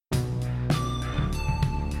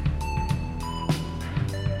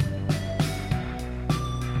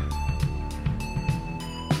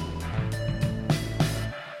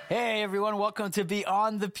Hey, everyone. Welcome to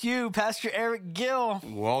Beyond the Pew. Pastor Eric Gill.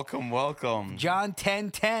 Welcome. John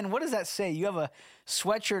 10:10. What does that say? You have a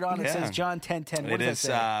sweatshirt on that says John 10:10. What does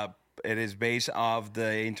that say? It is based off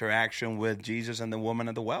the interaction with Jesus and the woman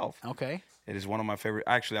at the well. Okay. It is one of my favorite.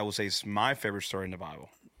 Actually, I would say it's my favorite story in the Bible.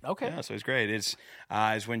 Okay. Yeah, so it's great. It's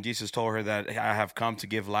when Jesus told her that I have come to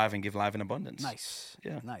give life and give life in abundance. Nice.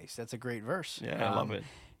 Yeah. Nice. That's a great verse. Yeah, I love it.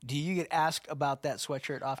 Do you get asked about that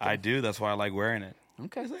sweatshirt often? I do. That's why I like wearing it.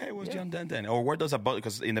 Okay. It's like, hey, what's John 10:10? Or where does abundant?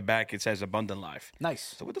 Because in the back it says abundant life.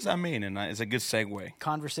 Nice. So what does that mean? And it's a good segue.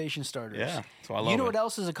 Conversation starters. Yeah. So I love it. You know what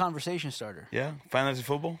else is a conversation starter? Yeah. Fantasy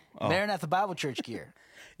football. Oh. Maranatha Bible Church gear.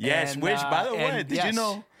 Yes. And, which, by the way, did yes. you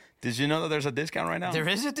know? Did you know that there's a discount right now? There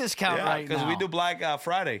is a discount right now. because we do Black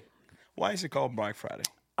Friday. Why is it called Black Friday?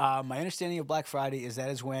 My understanding of Black Friday is that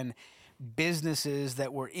is when businesses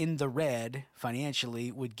that were in the red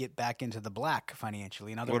financially would get back into the black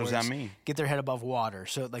financially. In other words, What does that mean? Get their head above water.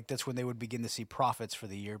 So like that's when they would begin to see profits for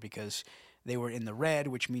the year because they were in the red,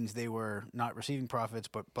 which means they were not receiving profits.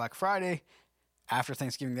 But Black Friday, after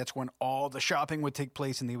Thanksgiving, that's when all the shopping would take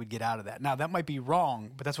place and they would get out of that. Now, that might be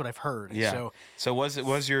wrong, but that's what I've heard. Yeah. So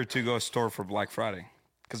what's your to-go store for Black Friday?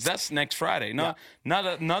 Because that's next Friday. No,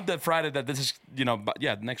 not that Friday that this is,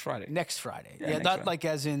 but next Friday. Next Friday. Yeah, Yeah, next not Friday. like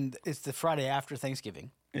as in it's the Friday after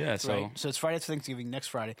Thanksgiving. Yeah, so Right. So it's Friday after Thanksgiving, next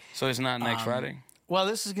Friday. so it's not next Friday? Well,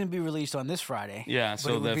 this is going to be released on this Friday. Yeah, but so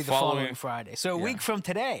it would the be the following- following Friday. So a week from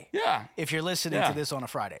today. Yeah. If you're listening Yeah. to this on a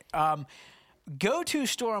Friday. Go-to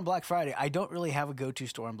store on Black Friday. I don't really have a go-to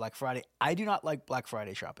store on Black Friday. I do not like Black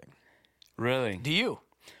Friday shopping. Really? Do you?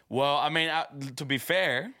 Well, I mean, to be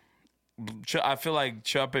fair, I feel like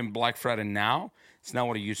shopping Black Friday now, it's not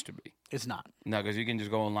what it used to be. It's not. No, because you can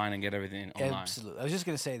just go online and get everything online. Absolutely. I was just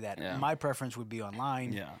going to say that. Yeah. My preference would be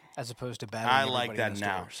online Yeah. as opposed to battling I everybody like that in the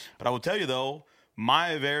now. stores. But I will tell you, though,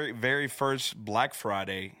 my very, very first Black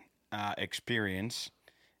Friday experience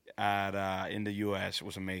in the U.S.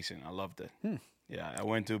 was amazing. I loved it. Yeah, I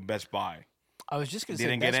went to Best Buy. I was just going to say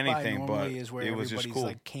Didn't get Best Buy anything, normally but is where it was just everybody's cool.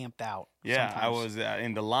 like camped out. Yeah, I sometimes. was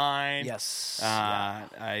in the line. Yes.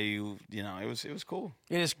 It was cool.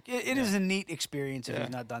 It is. It is a neat experience if you've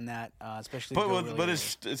not done that, especially. But if you go really early.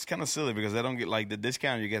 it's kind of silly because they don't get like the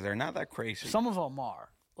discount you get. They're not that crazy. Some of them are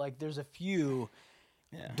like there's a few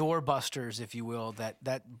doorbusters, if you will,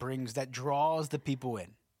 that draws the people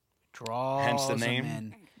in. Draws Hence the them name?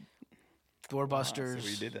 in. Doorbusters. so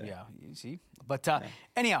we did that. Yeah, you see. But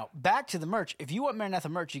anyhow, back to the merch. If you want Maranatha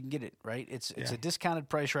merch, you can get it. Right? It's a discounted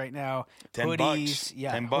price right now. $10. Hoodies,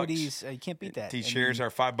 yeah, $10. hoodies. You can't beat that. T-shirts are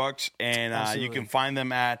 $5, and you Absolutely. can find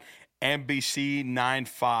them at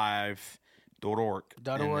NBC95.org.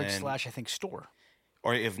 .org / I think store.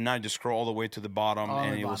 Or if not, just scroll all the way to the bottom, On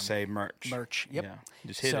and the it will bottom. say merch. Merch. Yep. Yeah,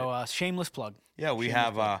 just hit So it. shameless plug. Yeah, we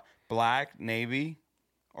shameless have black, navy,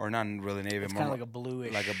 or not really navy. It's more kind of like a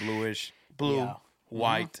bluish. like a bluish, blue, Yeah.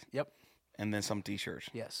 white, Yep. and then some T-shirts.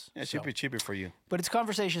 Yes. Yeah, So- cheaper for you. But it's a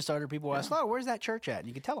conversation starter. People ask, "Oh, where's that church at?" And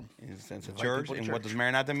you can tell them. It's a Invite church, people to and what church. does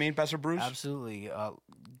Maranatha mean, Pastor Bruce? Absolutely.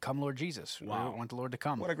 Come, Lord Jesus. Wow. We want the Lord to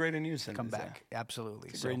come. What a great news! come back. Absolutely.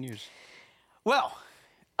 It's great news. Well,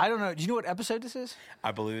 I don't know. Do you know what episode this is?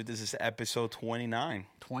 I believe this is episode 29.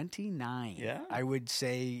 29. Yeah. I would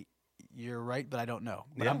say you're right, but I don't know.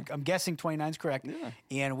 But Yeah. I'm guessing 29 is correct. Yeah.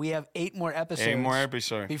 And we have 8 more episodes. 8 more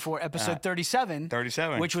episodes. Before episode 37.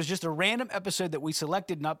 37. Which was just a random episode that we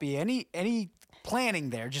selected, not be any planning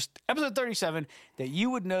there. Just episode 37 that you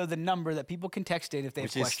would know the number that people can text in if they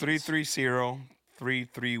Which have is questions.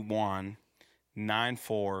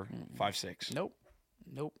 330-331-9456. Nope.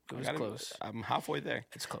 It was close. I'm halfway there.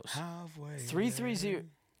 It's close. Halfway. 330.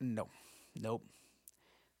 No. Nope.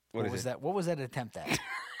 What was is that? What was that attempt at?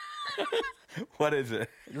 What is it?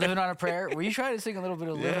 Living on a Prayer. Were you trying to sing a little bit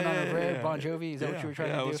of Living on a Prayer, yeah. Bon Jovi? Is that what Yeah, you were trying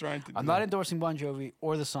yeah, to I do? was trying to I'm do not that. endorsing Bon Jovi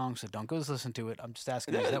or the song, so don't go listen to it. I'm just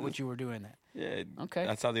asking, is that what you were doing there? Yeah. Okay.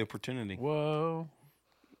 That's how the opportunity. Whoa.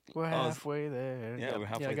 We're halfway there. Yeah, Yep. we're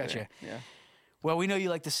halfway I got there. you. Yeah. Well, we know you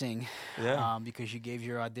like to sing Yeah. because you gave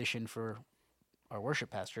your audition for our worship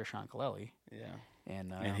pastor, Sean Colelli. Yeah.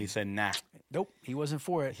 And he said, nah. nope, he wasn't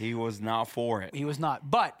for it. He was not for it. He was not.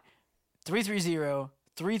 But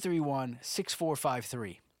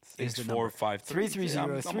 330-331-6453 is the number. 6453. Yeah,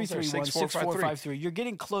 I'm almost there. 330-331-6453. You're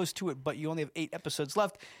getting close to it, but you only have 8 episodes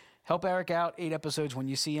left. Help Eric out. 8 episodes. When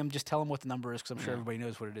you see him, just tell him what the number is because I'm sure everybody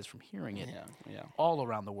knows what it is from hearing it Yeah. all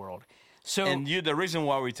around the world. So, And the reason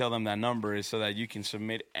why we tell them that number is so that you can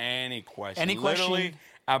submit any question. Any question. Literally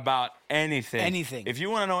about anything. Anything. If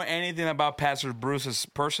you want to know anything about Pastor Bruce's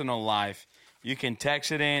personal life, you can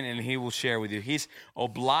text it in and he will share with you. He's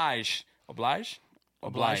obliged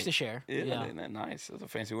to share. Yeah, Yeah. Isn't that nice? That's a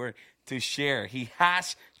fancy word. to share. He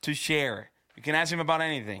has to share. You can ask him about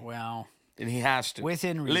anything, Well, and he has to.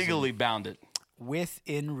 Within reason. Legally bounded.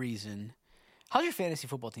 within reason. How's your fantasy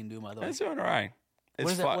football team doing, by the way? That's doing all right.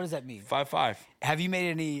 What does that mean? 5-5. Have you made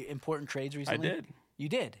any important trades recently? I did. You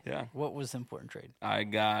did? Yeah. What was the important trade? I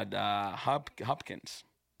got Hopkins.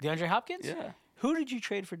 DeAndre Hopkins? Yeah. Who did you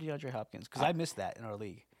trade for DeAndre Hopkins? Because I missed that in our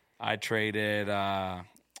league. I traded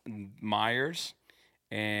Myers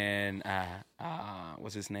and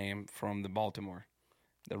what's his name from the Baltimore,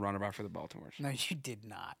 the runner back for the Baltimores. No, you did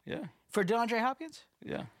not. Yeah, For DeAndre Hopkins?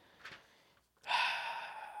 yeah.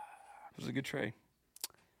 It was a good trade.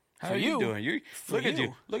 How For are you you. doing? Look at you.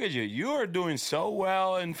 you. Look at you. You are doing so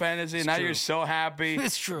well in fantasy. Now true. you're so happy.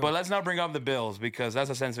 It's true. But let's not bring up the Bills because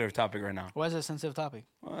that's a sensitive topic right now. Why is that a sensitive topic?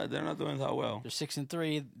 Well, they're not doing that well. They're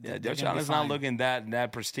 6-3. Yeah, They're Josh gonna be Allen's not fine. looking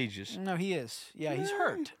that prestigious. No, he is. Yeah, he's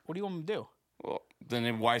hurt. What do you want him to do? Well,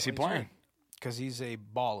 then why is he playing? Because he's a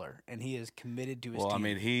baller and he is committed to his Well, team. I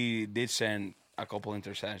mean, he did send a couple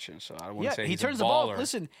interceptions, so I wouldn't yeah, say he he's turns a the ball. baller.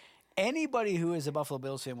 Listen, anybody who is a Buffalo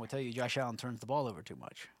Bills fan will tell you Josh Allen turns the ball over too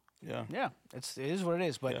much. Yeah. Yeah, it is what it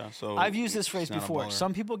is. But Yeah, so I've used this it's phrase not a before. baller.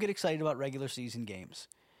 Some people get excited about regular season games.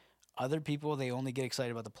 Other people, they only get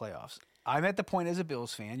excited about the playoffs. I'm at the point as a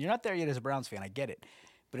Bills fan. You're not there yet as a Browns fan. I get it.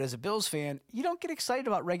 But as a Bills fan, you don't get excited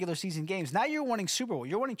about regular season games. Now you're winning Super Bowl.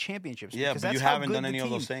 You're winning championships. Yeah, because but you that's how haven't good done the any of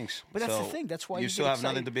team- those things. But that's the So thing. That's why you you still get have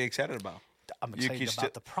excited. nothing to be excited about. I'm excited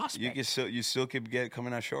about the prospect. You still keep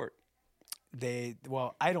coming out short.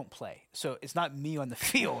 I don't play, so it's not me on the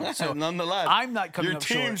field. So Nonetheless, I'm not coming your up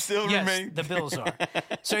team short. still yes, remains. the Bills are.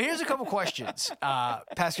 So here's a couple questions,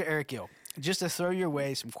 Pastor Eric Gill, just to throw your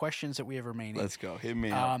way some questions that we have remaining. Let's go. Hit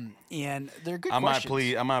me up. And they're good I might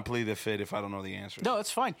questions. plead the fifth if I don't know the answers. No,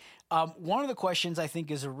 it's fine. One of the questions I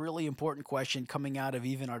think is a really important question coming out of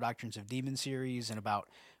even our Doctrines of Demons series and about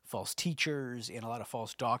false teachers and a lot of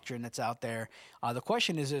false doctrine that's out there. The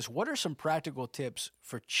question is this: what are some practical tips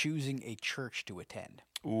for choosing a church to attend?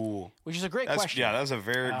 Ooh, Which is a great question. Yeah, that's a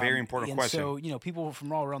very important and question. So, people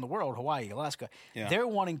from all around the world, Hawaii, Alaska, Yeah. they're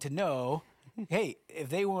wanting to know, hey, if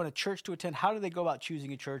they want a church to attend, how do they go about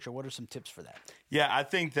choosing a church, or what are some tips for that? Yeah, I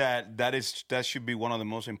think that should be one of the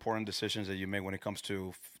most important decisions that you make when it comes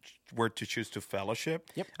to where to choose to fellowship.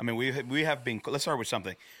 Yep. I mean, we have been. Let's start with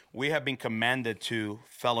something. We have been commanded to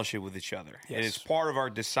fellowship with each other. Yes. It is part of our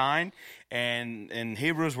design. And in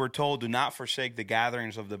Hebrews, we're told, "Do not forsake the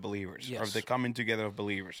gatherings of the believers, or Yes. the coming together of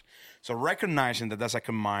believers." So recognizing that that's a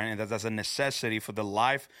command and that that's a necessity for the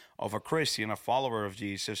life of a Christian, a follower of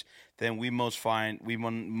Jesus, then we must find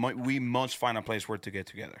a place where to get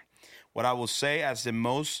together. What I will say as the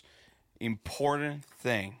most important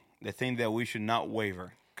thing, the thing that we should not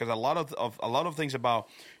waver, because a lot of things about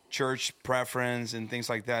church preference and things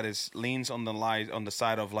like that leans on the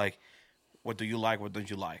side of like, what do you like, what don't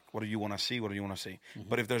you like, what do you want to see, what do you want to see. Mm-hmm.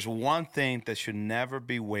 But if there's one thing that should never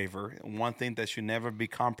be wavered, one thing that should never be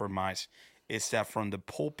compromised, it's that from the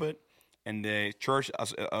pulpit and the church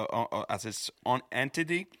as its own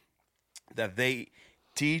entity, that they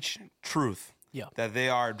teach truth. Yeah. That they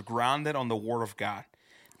are grounded on the Word of God,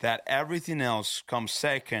 that everything else comes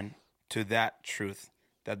second to that truth,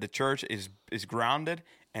 that the church is grounded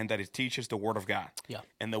and that it teaches the Word of God. Yeah.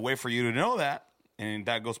 And the way for you to know that, and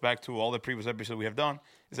that goes back to all the previous episodes we have done,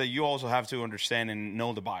 is that you also have to understand and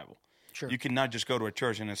know the Bible. Sure. You cannot just go to a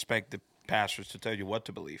church and expect the pastors to tell you what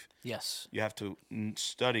to believe. Yes. You have to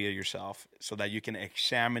study it yourself so that you can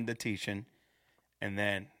examine the teaching and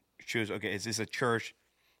then choose, okay, is this a church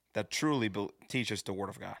that truly teaches the Word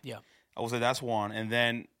of God? Yeah. I would say that's one. And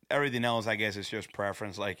then everything else, I guess, is just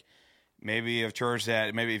preference. Like maybe a church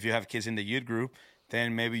maybe if you have kids in the youth group,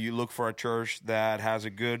 then maybe you look for a church that has a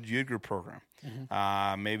good youth group program.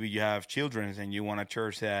 Mm-hmm. Maybe you have children and you want a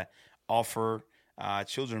church that offer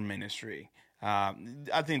children ministry.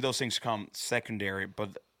 I think those things come secondary.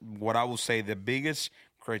 But what I will say, the biggest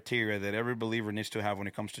criteria that every believer needs to have when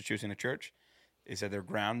it comes to choosing a church is that they're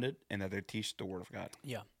grounded and that they teach the Word of God.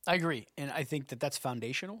 Yeah, I agree. And I think that that's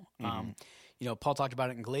foundational. Paul talked about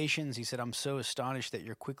it in Galatians. He said, I'm so astonished that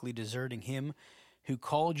you're quickly deserting him who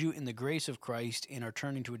called you in the grace of Christ and are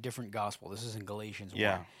turning to a different gospel. This is in Galatians 1.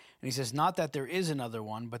 Yeah. And he says, not that there is another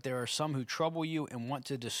one, but there are some who trouble you and want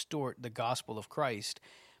to distort the gospel of Christ.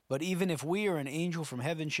 But even if we or an angel from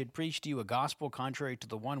heaven should preach to you a gospel contrary to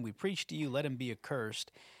the one we preach to you, let him be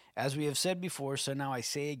accursed. As we have said before, so now I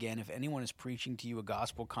say again, if anyone is preaching to you a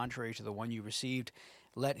gospel contrary to the one you received,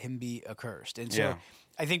 let him be accursed. And so Yeah.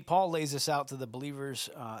 I think Paul lays this out to the believers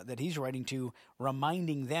that he's writing to,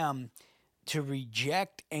 reminding them to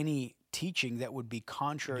reject any teaching that would be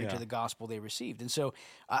contrary to the gospel they received. And so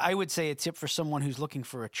I would say a tip for someone who's looking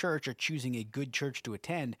for a church or choosing a good church to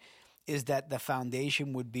attend is that the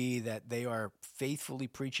foundation would be that they are faithfully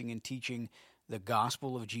preaching and teaching the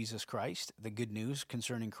gospel of Jesus Christ, the good news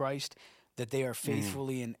concerning Christ, that they are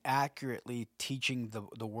faithfully and accurately teaching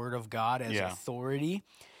the Word of God as authority.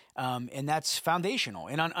 And that's foundational.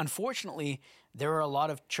 And unfortunately, there are a lot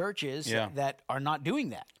of churches that are not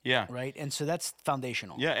doing that. Yeah. Right? And so that's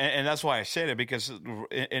foundational. Yeah, and that's why I said it, because,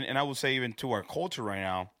 and I would say even to our culture right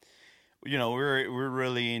now, we're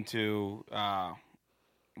really into,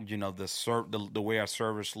 the way our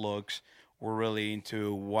service looks. We're really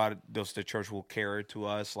into what does the church will carry to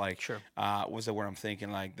us. Like, what's the word I'm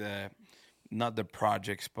thinking? Like not the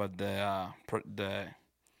projects, but the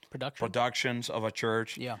productions of a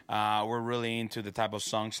church. Yeah. We're really into the type of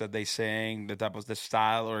songs that they sing, the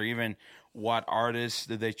style, or even what artists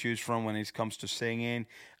that they choose from when it comes to singing.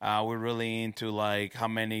 We're really into like how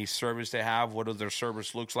many service they have, what does their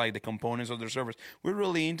service looks like, the components of their service. We're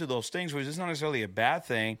really into those things, which is not necessarily a bad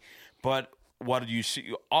thing, but what you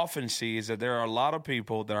often see is that there are a lot of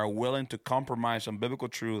people that are willing to compromise on biblical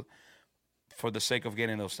truth for the sake of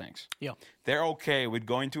getting those things. Yeah. They're okay with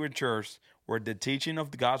going to a church where the teaching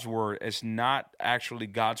of God's word is not actually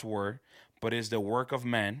God's word, but is the work of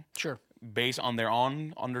men. Sure. Based on their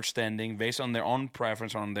own understanding, based on their own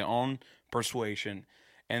preference, on their own persuasion.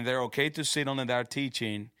 And they're okay to sit on that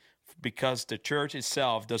teaching because the church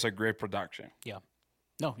itself does a great production. Yeah.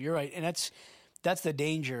 No, you're right. And that's the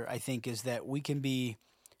danger, I think, is that we can be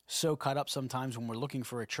so caught up sometimes when we're looking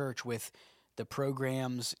for a church with the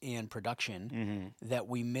programs and production that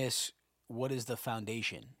we miss what is the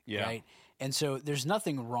foundation, right? And so there's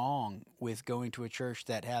nothing wrong with going to a church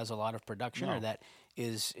that has a lot of production or that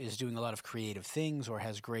is doing a lot of creative things or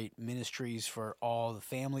has great ministries for all the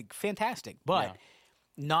family. Fantastic. But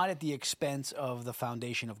not at the expense of the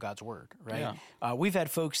foundation of God's word, right? Yeah. We've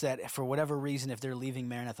had folks that, for whatever reason, if they're leaving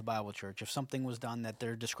Maranatha Bible Church, if something was done that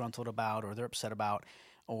they're disgruntled about or they're upset about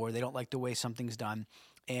or they don't like the way something's done,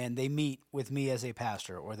 and they meet with me as a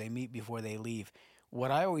pastor or they meet before they leave,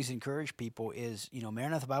 what I always encourage people is,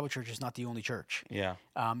 Maranatha Bible Church is not the only church. Yeah.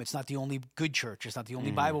 It's not the only good church. It's not the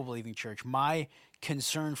only Bible-believing church. My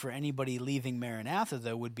concern for anybody leaving Maranatha,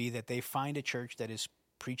 though, would be that they find a church that is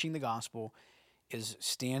preaching the gospel, is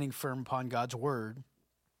standing firm upon God's word,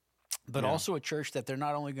 but also a church that they're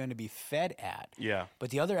not only going to be fed at, but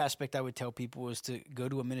the other aspect I would tell people is to go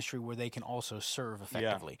to a ministry where they can also serve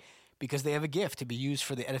effectively because they have a gift to be used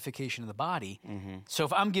for the edification of the body. So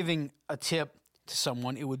if I'm giving a tip to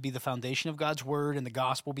someone, it would be the foundation of God's word and the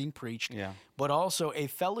gospel being preached, but also a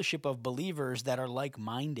fellowship of believers that are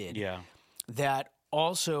like-minded, that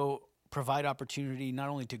also provide opportunity not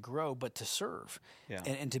only to grow, but to serve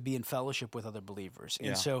and to be in fellowship with other believers.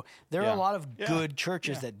 And so there are a lot of good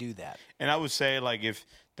churches that do that. And I would say, like, if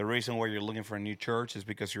the reason why you're looking for a new church is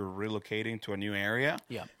because you're relocating to a new area,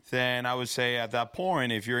 then I would say at that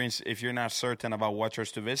point, if you're not certain about what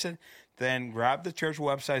church to visit, then grab the church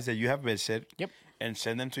websites that you have visited and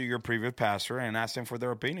send them to your previous pastor and ask them for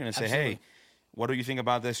their opinion and say, hey, what do you think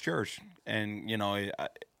about this church? And,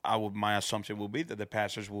 my assumption will be that the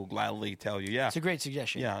pastors will gladly tell you, It's a great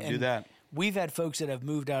suggestion. Yeah, do that. We've had folks that have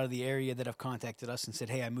moved out of the area that have contacted us and said,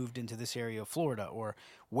 hey, I moved into this area of Florida or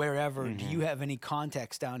wherever. Do you have any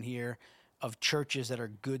contacts down here of churches that are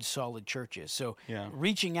good, solid churches? So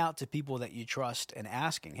reaching out to people that you trust and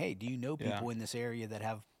asking, hey, do you know people in this area that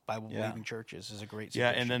have Bible-believing churches is a great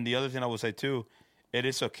suggestion. Yeah, and then the other thing I would say, too, it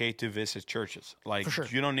is okay to visit churches. Like,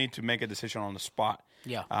 you don't need to make a decision on the spot.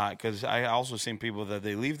 Yeah. Because I also seen people that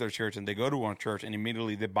they leave their church and they go to one church and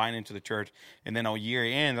immediately they bind into the church. And then a year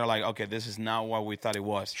in, they're like, okay, this is not what we thought it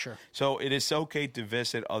was. Sure. So it is okay to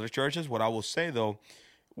visit other churches. What I will say, though,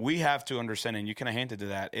 we have to understand, and you kind of hinted to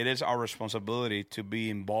that, it is our responsibility to be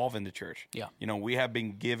involved in the church. Yeah. We have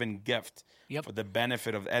been given gift for the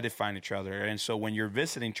benefit of edifying each other. And so when you're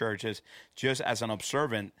visiting churches, just as an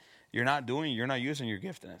observant, you're not using your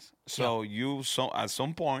giftedness. So at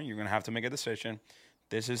some point, you're going to have to make a decision.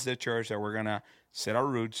 This is the church that we're going to set our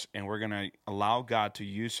roots, and we're going to allow God to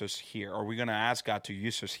use us here, or we're going to ask God to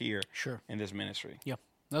use us here in this ministry. Yeah,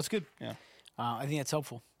 that's good. Yeah. I think that's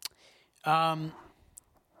helpful.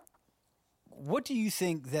 What do you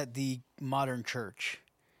think that the modern church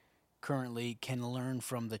currently can learn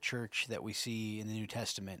from the church that we see in the New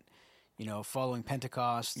Testament? Following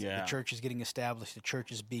Pentecost, the church is getting established, the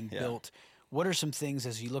church is being built. What are some things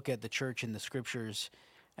as you look at the church in the scriptures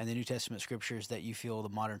and the New Testament scriptures that you feel the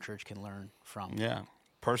modern church can learn from? Yeah.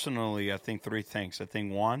 Personally, I think three things. I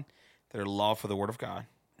think one, their love for the Word of God,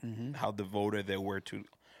 how devoted they were to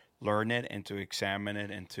learn it and to examine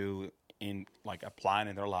it and to apply it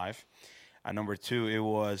in their life. And number two, it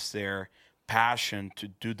was their passion to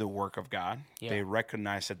do the work of God. Yeah. They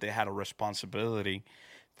recognized that they had a responsibility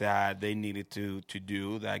that they needed to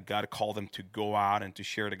do, that God called them to go out and to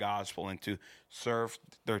share the gospel and to serve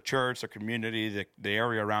their church, their community, the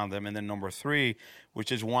area around them. And then number 3,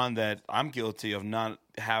 which is one that I'm guilty of not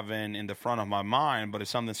having in the front of my mind, but it's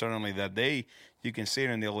something certainly that you can see it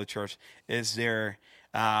in the early church, is their,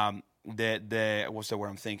 what's the word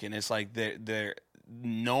I'm thinking? It's like they're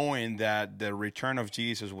knowing that the return of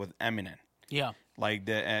Jesus was imminent. Yeah. Like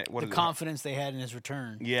the confidence they had in his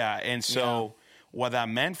return. Yeah. And so what that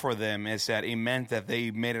meant for them is that it meant that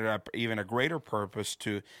they made it even a greater purpose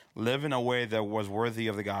to live in a way that was worthy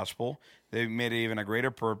of the gospel. They made it even a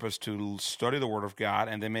greater purpose to study the Word of God,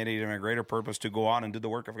 and they made it even a greater purpose to go out and do the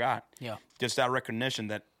work of God. Yeah. Just that recognition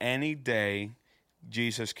that any day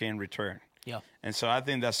Jesus can return. Yeah. And so I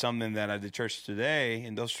think that's something that at the church today,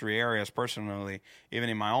 in those 3 areas, personally, even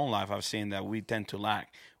in my own life, I've seen that we tend to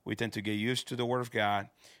lack. We tend to get used to the Word of God.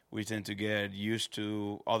 We tend to get used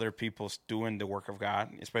to other people doing the work of God,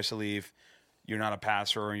 especially if you're not a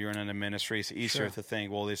pastor or you're in a ministry. It's easier to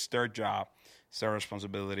think, well, it's their job, it's their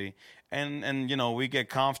responsibility. And we get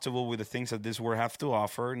comfortable with the things that this world have to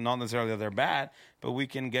offer. Not necessarily that they're bad, but we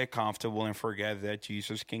can get comfortable and forget that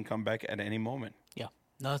Jesus can come back at any moment. Yeah.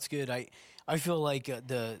 No, that's good. I feel like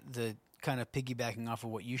the kind of piggybacking off of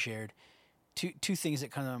what you shared, two things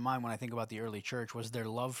that come to mind when I think about the early church was their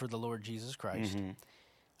love for the Lord Jesus Christ. Mm-hmm.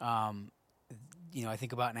 I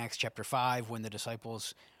think about in Acts chapter 5 when the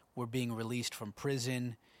disciples were being released from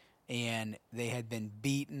prison and they had been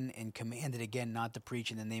beaten and commanded again not to preach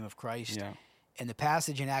in the name of Christ. Yeah. And the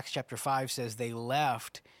passage in Acts chapter 5 says they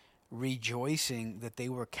left rejoicing that they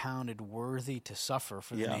were counted worthy to suffer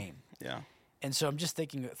for the name. Yeah. And so I'm just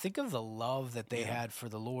think of the love that they had for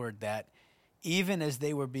the Lord, that even as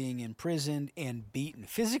they were being imprisoned and beaten,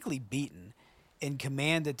 physically beaten, and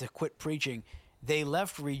commanded to quit preaching, they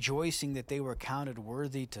left rejoicing that they were counted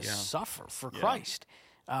worthy to suffer for Christ.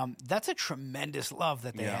 That's a tremendous love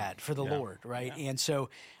that they had for the Lord, right? Yeah. And so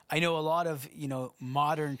I know a lot of,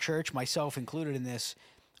 modern church, myself included in this,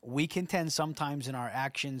 we can tend sometimes in our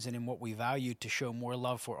actions and in what we value to show more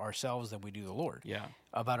love for ourselves than we do the Lord. Yeah.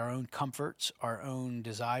 About our own comforts, our own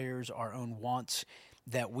desires, our own wants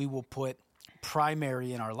that we will put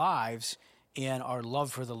primary in our lives, and our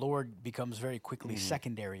love for the Lord becomes very quickly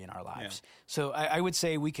secondary in our lives. Yeah. So I would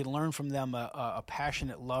say we can learn from them a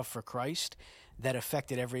passionate love for Christ that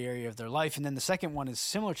affected every area of their life. And then the second one is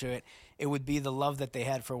similar to it. It would be the love that they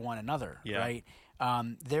had for one another, right?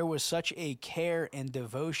 There was such a care and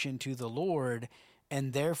devotion to the Lord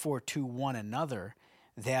and therefore to one another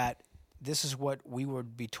that this is what we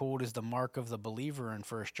would be told is the mark of the believer in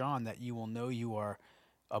 1 John, that you will know you are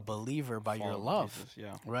a believer by your love,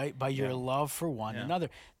 right? By your love for one another.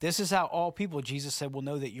 This is how all people, Jesus said, will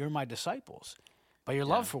know that you're my disciples, by your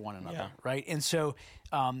love for one another, right? And so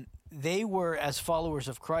they were, as followers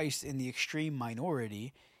of Christ, in the extreme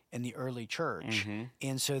minority in the early church.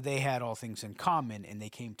 And so they had all things in common, and they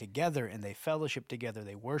came together, and they fellowshiped together,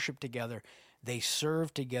 they worshiped together, they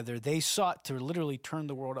served together. They sought to literally turn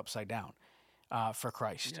the world upside down for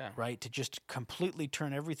Christ, right? To just completely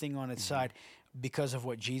turn everything on its side because of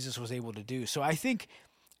what Jesus was able to do. So I think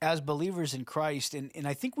as believers in Christ, and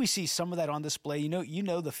I think we see some of that on display. You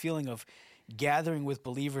know the feeling of gathering with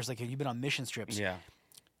believers, like if you've been on mission trips. Yeah.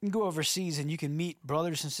 You can go overseas and you can meet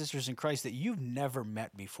brothers and sisters in Christ that you've never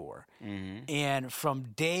met before. And from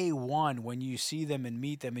day one, when you see them and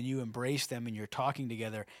meet them and you embrace them and you're talking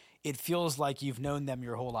together, it feels like you've known them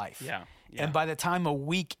your whole life. Yeah. And by the time a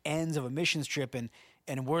week ends of a missions trip and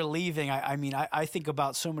we're leaving, I think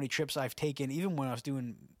about so many trips I've taken, even when I was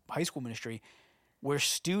doing high school ministry, where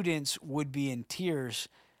students would be in tears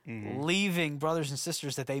leaving brothers and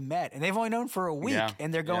sisters that they met. And they've only known for a week,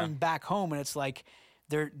 and they're going back home, and it's like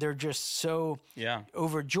they're just so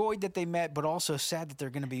overjoyed that they met, but also sad that they're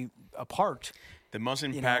going to be apart. The most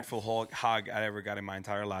impactful hug I ever got in my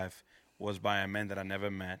entire life was by a man that I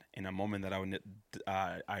never met in a moment that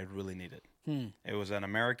I really needed. It was an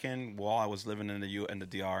American while I was living in the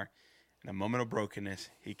DR. In a moment of brokenness,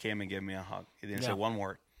 he came and gave me a hug. He didn't say one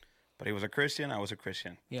word, but he was a Christian. I was a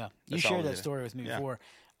Christian. Yeah, you shared that story with me before.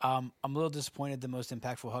 I'm a little disappointed the most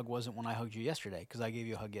impactful hug wasn't when I hugged you yesterday, because I gave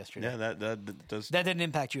you a hug yesterday. Yeah, that didn't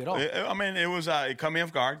impact you at all. It was it caught me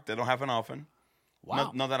off guard. They don't happen often.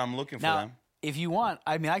 Wow. Not that I'm looking for them. If you want,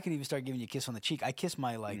 I can even start giving you a kiss on the cheek. I kiss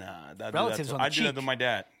my relatives on the cheek. I do that to my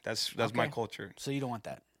dad. That's my culture. So you don't want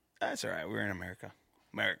that? That's all right. We're in America.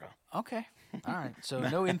 Okay. All right. So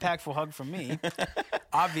no impactful hug from me,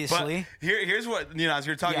 obviously. But here's what, as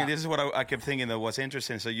you're talking, this is what I kept thinking that was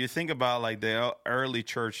interesting. So you think about like the early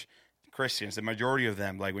church Christians, the majority of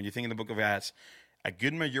them, like when you think in the book of Acts, a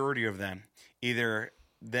good majority of them, either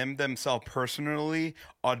them themselves personally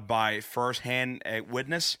or by firsthand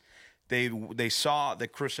witness, they saw the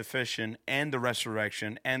crucifixion and the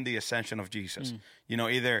resurrection and the ascension of Jesus. You know,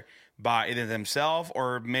 either by themselves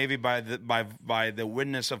or maybe by the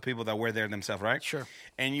witness of people that were there themselves, right? Sure.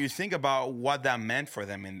 And you think about what that meant for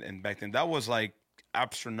them in back then. That was like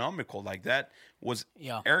astronomical. Like that was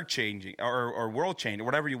earth changing or world changing,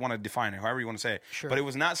 whatever you want to define it, however you want to say it. Sure. But it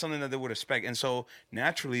was not something that they would expect. And so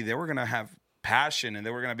naturally they were going to have passion and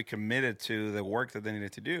they were going to be committed to the work that they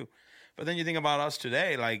needed to do. But then you think about us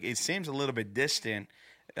today, like it seems a little bit distant,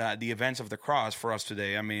 the events of the cross for us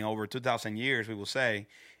today. I mean, over 2,000 years, we will say.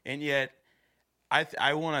 And yet,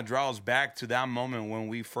 I want to draw us back to that moment when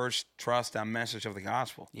we first trust that message of the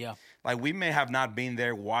gospel. Yeah. Like we may have not been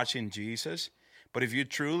there watching Jesus, but if you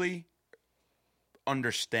truly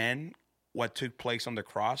understand what took place on the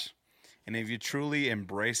cross, and if you truly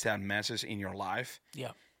embrace that message in your life,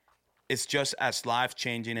 it's just as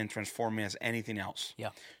life-changing and transforming as anything else. Yeah.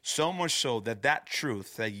 So much so that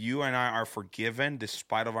truth that you and I are forgiven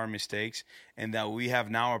despite of our mistakes and that we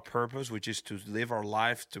have now a purpose, which is to live our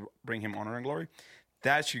life to bring him honor and glory,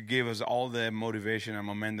 that should give us all the motivation and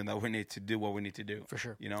momentum that we need to do what we need to do. For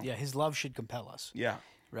sure. You know? Yeah, his love should compel us. Yeah.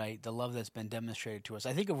 Right? The love that's been demonstrated to us.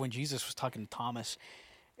 I think of when Jesus was talking to Thomas.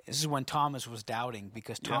 This is when Thomas was doubting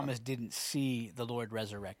because Thomas didn't see the Lord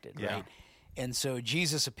resurrected, right? And so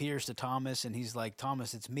Jesus appears to Thomas, and he's like,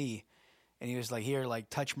 Thomas, it's me. And he was like, here, like,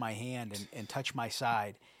 touch my hand and touch my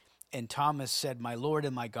side. And Thomas said, my Lord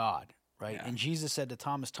and my God, right? Yeah. And Jesus said to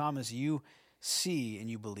Thomas, Thomas, you see and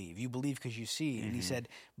you believe. You believe because you see. And he said,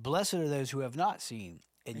 blessed are those who have not seen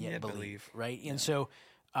and yet believe, right? And so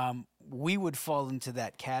we would fall into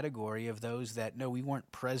that category of those that, no, we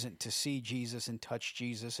weren't present to see Jesus and touch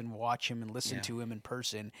Jesus and watch him and listen to him in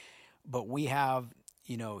person, but we have,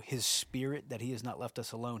 you know, his spirit that he has not left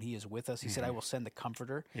us alone. He is with us. He said, I will send the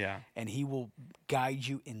comforter and he will guide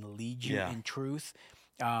you and lead you in truth,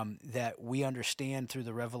 that we understand through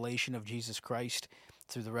the revelation of Jesus Christ,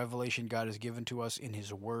 through the revelation God has given to us in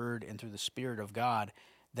his word and through the Spirit of God,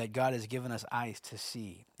 that God has given us eyes to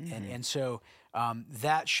see. And so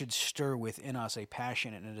that should stir within us a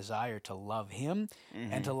passion and a desire to love him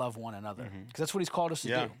and to love one another. Because that's what he's called us to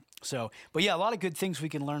do. So, but yeah, a lot of good things we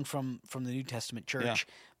can learn from the New Testament church. Yeah.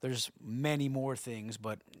 There's many more things,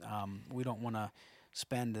 but we don't want to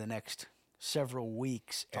spend the next several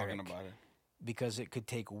weeks, talking about it. Because it could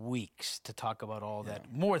take weeks to talk about all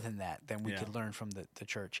that, more than we could learn from the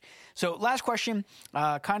church. So last question,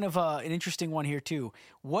 kind of an interesting one here too.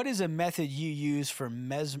 What is a method you use for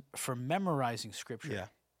memorizing scripture? Yeah.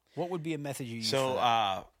 What would be a method you use for that?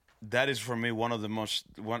 that? That is for me one of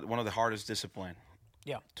the hardest discipline.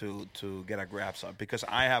 Yeah. To get a grasp of, because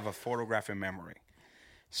I have a photographic memory.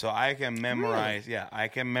 So I can memorize, I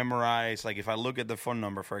can memorize, like if I look at the phone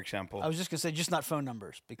number, for example. I was just going to say, just not phone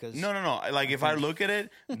numbers, because... No. Like if I look at it,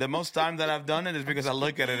 the most time that I've done it is because I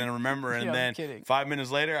look at it and remember, and then 5 minutes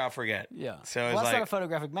later, I'll forget. Yeah. So well, that's not a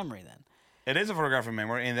photographic memory then. It is a photographic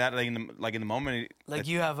memory, in that, like in the moment... Like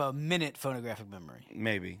you have a minute photographic memory.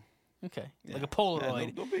 Maybe. Okay. Yeah. Like a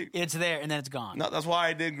Polaroid. It's there, and then it's gone. No, that's why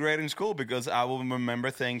I did great in school, because I will remember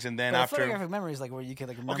things, and then after... photographic memory is like where you can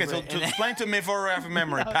remember. Okay, so to explain to me photographic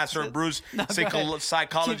memory, Pastor Bruce,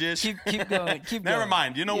 psychologist. Keep going. Never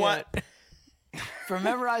mind. You know what? For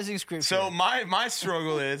memorizing scripture. So my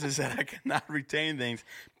struggle is that I cannot retain things,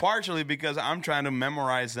 partially because I'm trying to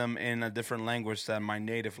memorize them in a different language than my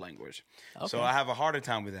native language. Okay. So I have a harder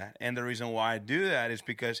time with that. And the reason why I do that is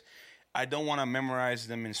because I don't want to memorize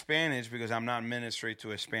them in Spanish, because I'm not ministering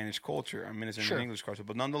to a Spanish culture. I'm ministering to English culture.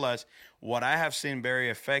 But nonetheless, what I have seen very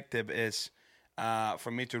effective is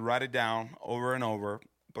for me to write it down over and over,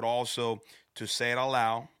 but also to say it out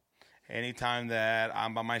loud. Anytime that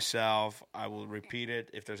I'm by myself, I will repeat it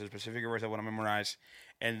if there's a specific verse I want to memorize.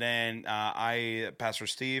 And then Pastor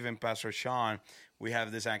Steve and Pastor Sean, we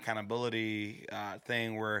have this accountability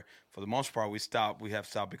thing where, for the most part, we have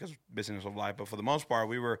stopped because of business of life. But for the most part,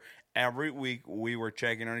 every week we were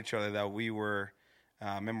checking on each other that we were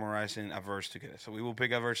memorizing a verse together. So we will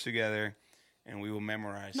pick a verse together and we will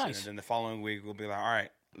memorize it. And then the following week we'll be like, all right,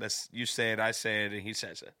 you say it, I say it, and he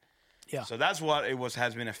says it. Yeah. So that's what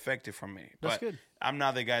has been effective for me. That's good. I'm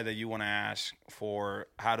not the guy that you want to ask for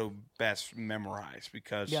how to best memorize,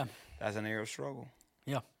 because that's an area of struggle.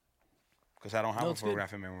 Yeah. Because I don't have a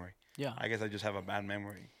photographic memory. Yeah. I guess I just have a bad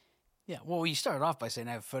memory. Yeah. Well, you started off by saying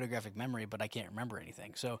I have photographic memory, but I can't remember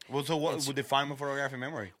anything. So what would define my photographic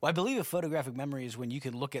memory? Well, I believe a photographic memory is when you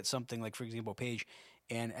can look at something, like, for example, a page,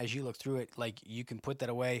 and as you look through it, like, you can put that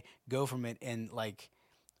away, go from it, and, like,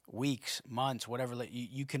 weeks, months, whatever,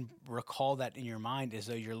 you can recall that in your mind as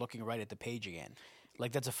though you're looking right at the page again.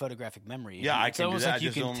 Like that's a photographic memory. Yeah, I it's can do almost that. like you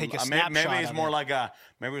I just can don't- take a I snapshot. maybe it's of more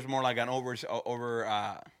it. like an over.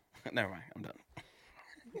 Never mind. I'm done.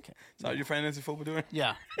 Okay. So your fantasy football doing?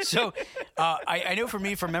 Yeah. So I know for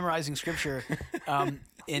me, for memorizing scripture,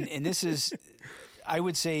 and this is, I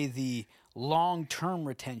would say, the long-term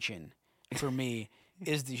retention for me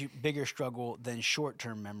is the bigger struggle than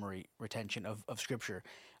short-term memory retention of scripture.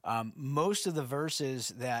 Most of the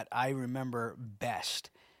verses that I remember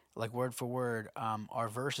best, like word for word, are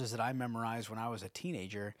verses that I memorized when I was a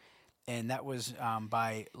teenager. And that was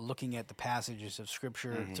by looking at the passages of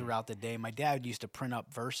scripture throughout the day. My dad used to print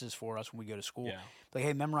up verses for us when we go to school. Yeah. Like,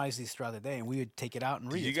 hey, memorize these throughout the day. And we would take it out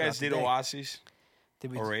and read Did it. you guys throughout did the day. Oasis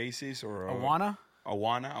Did we or Oasis or Awana?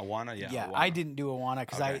 Awana? Yeah. Yeah, Awana. I didn't do Awana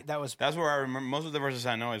because Okay. that's where I remember most of the verses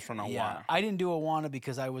I know is from Awana. Yeah, I didn't do Awana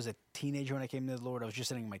because I was a teenager when I came to the Lord. I was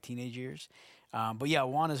just entering my teenage years. But yeah,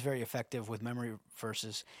 Awana is very effective with memory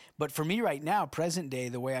verses. But for me right now, present day,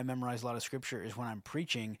 the way I memorize a lot of scripture is when I'm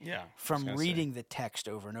preaching Yeah, I was from gonna reading the text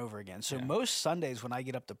over and over again. So most Sundays when I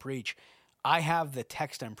get up to preach, I have the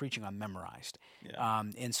text I'm preaching on memorized. Yeah.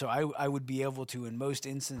 And so I would be able to, in most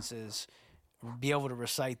instances, be able to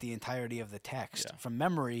recite the entirety of the text from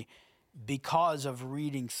memory because of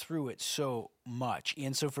reading through it so much.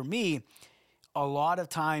 And so for me, a lot of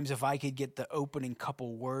times if I could get the opening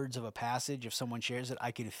couple words of a passage, if someone shares it,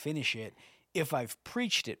 I can finish it if I've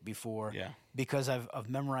preached it before because of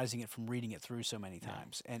memorizing it from reading it through so many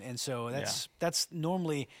times. And so that's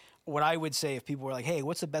normally what I would say if people were like, hey,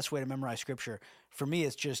 what's the best way to memorize scripture? For me,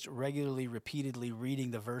 it's just regularly, repeatedly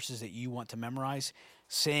reading the verses that you want to memorize,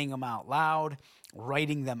 saying them out loud,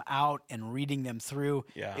 writing them out, and reading them through.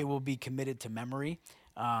 Yeah. It will be committed to memory.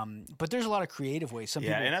 But there's a lot of creative ways. Some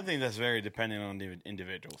Yeah, people, and I think that's very dependent on the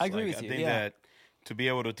individuals. I agree with you, I think yeah. that to be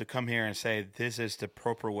able to come here and say this is the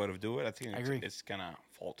proper way to do it, I think agree. it's kind of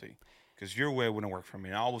faulty because your way wouldn't work for me.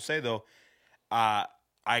 And I will say though,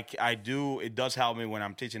 it does help me when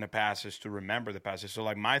I'm teaching a passage to remember the passage. So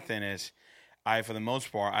like my thing is, for the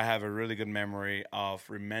most part, I have a really good memory of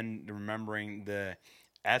remembering the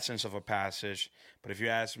essence of a passage. But if you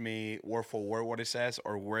ask me word for word what it says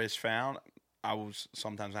or where it's found, I will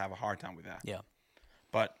sometimes have a hard time with that. yeah.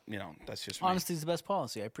 But, that's just me. Honesty is the best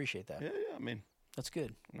policy. I appreciate that. Yeah, I mean, That's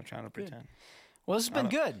good. I'm not trying to pretend. Well, this has been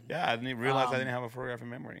good. Yeah, I didn't even realize I didn't have a photographic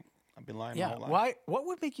memory. I've been lying my Yeah. whole life. Why? What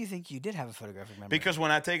would make you think you did have a photographic memory? Because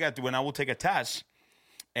when I will take a test,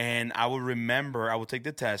 and I will take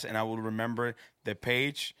the test, and I will remember the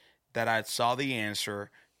page that I saw the answer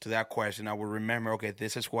to that question. I will remember, okay,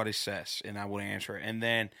 this is what it says, and I will answer it. And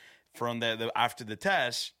then from the after the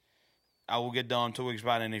test, I will get done 2 weeks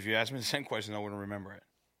back, and if you ask me the same question, I wouldn't remember it.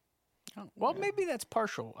 Oh, well, maybe that's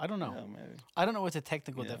partial. I don't know. Yeah, maybe. I don't know what the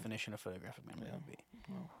technical definition of photographic memory would be.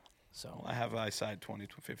 So I have eyesight 20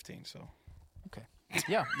 to 15, so. okay,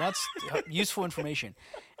 yeah, that's useful information.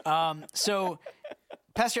 So,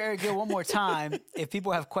 Pastor Eric Gill, one more time, if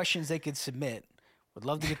people have questions they could submit, would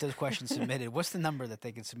love to get those questions submitted. What's the number that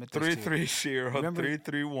they can submit those to?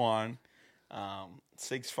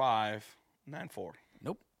 330-331-6594.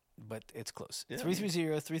 Nope, but it's close.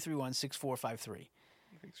 330-331-6453.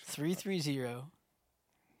 330-331.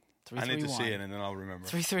 I need to see it, and then I'll remember.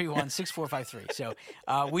 331-6453. So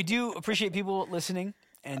we do appreciate people listening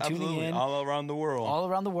and tuning in. All around the world. All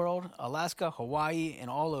around the world, Alaska, Hawaii, and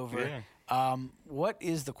all over. Yeah. What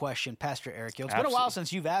is the question, Pastor Eric Gill? It's been a while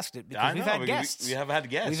since you've asked it because we've had guests. We have had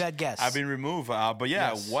guests. We've had guests. I've been removed. But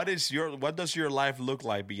yeah, Yes. what does your life look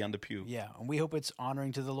like beyond the pew? Yeah, and we hope it's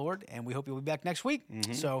honoring to the Lord, and we hope you'll be back next week.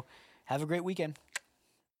 So have a great weekend.